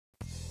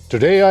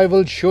Today I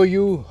will show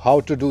you how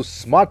to do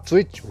Smart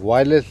Switch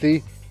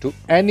wirelessly to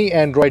any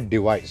Android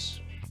device.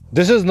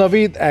 This is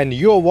Naveed and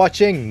you are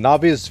watching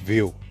Naveed's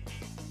View.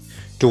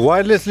 To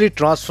wirelessly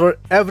transfer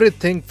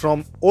everything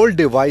from old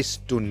device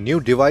to new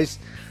device,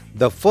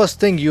 the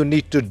first thing you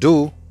need to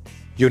do,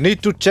 you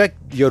need to check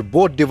your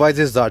both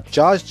devices are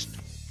charged.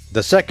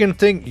 The second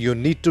thing, you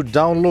need to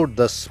download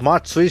the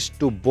Smart Switch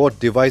to both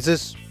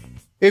devices.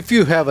 If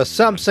you have a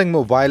Samsung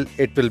mobile,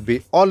 it will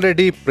be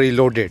already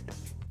preloaded.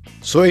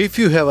 So if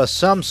you have a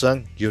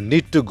Samsung, you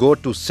need to go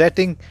to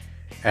Setting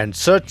and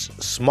search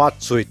Smart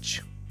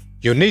Switch.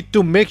 You need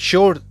to make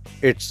sure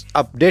it's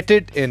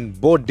updated in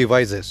both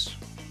devices.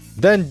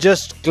 Then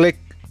just click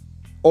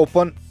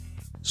Open.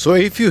 So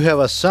if you have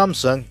a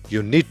Samsung,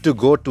 you need to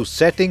go to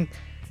Setting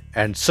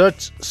and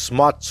search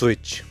Smart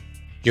Switch.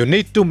 You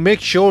need to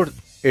make sure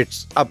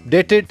it's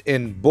updated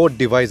in both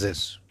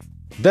devices.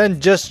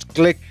 Then just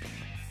click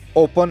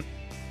Open.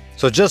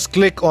 So just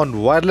click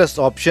on wireless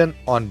option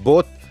on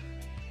both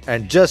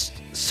and just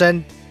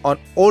send on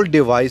old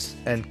device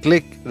and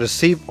click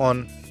receive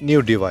on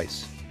new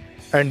device.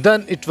 And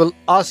then it will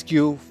ask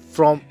you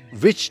from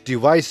which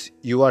device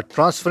you are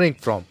transferring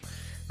from.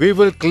 We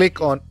will click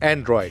on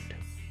Android.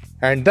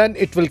 And then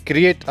it will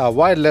create a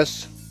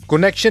wireless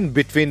connection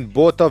between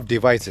both of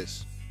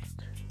devices.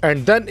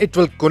 And then it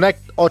will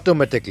connect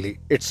automatically.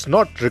 It's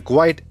not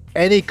required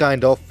any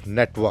kind of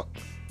network.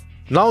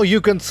 Now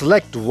you can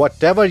select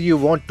whatever you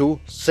want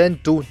to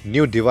send to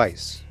new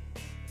device.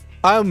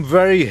 I am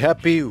very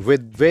happy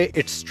with way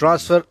it's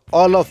transfer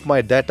all of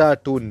my data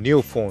to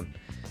new phone.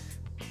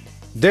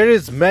 There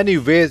is many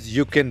ways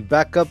you can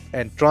backup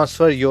and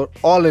transfer your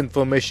all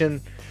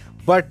information,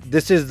 but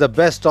this is the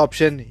best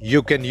option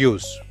you can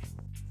use.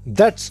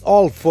 That's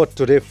all for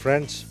today,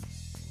 friends.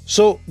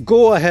 So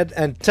go ahead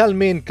and tell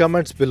me in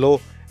comments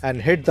below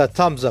and hit the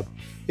thumbs up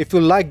if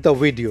you like the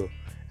video,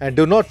 and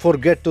do not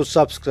forget to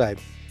subscribe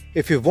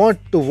if you want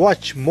to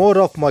watch more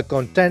of my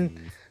content.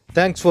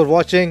 Thanks for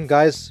watching,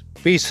 guys.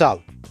 Peace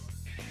out.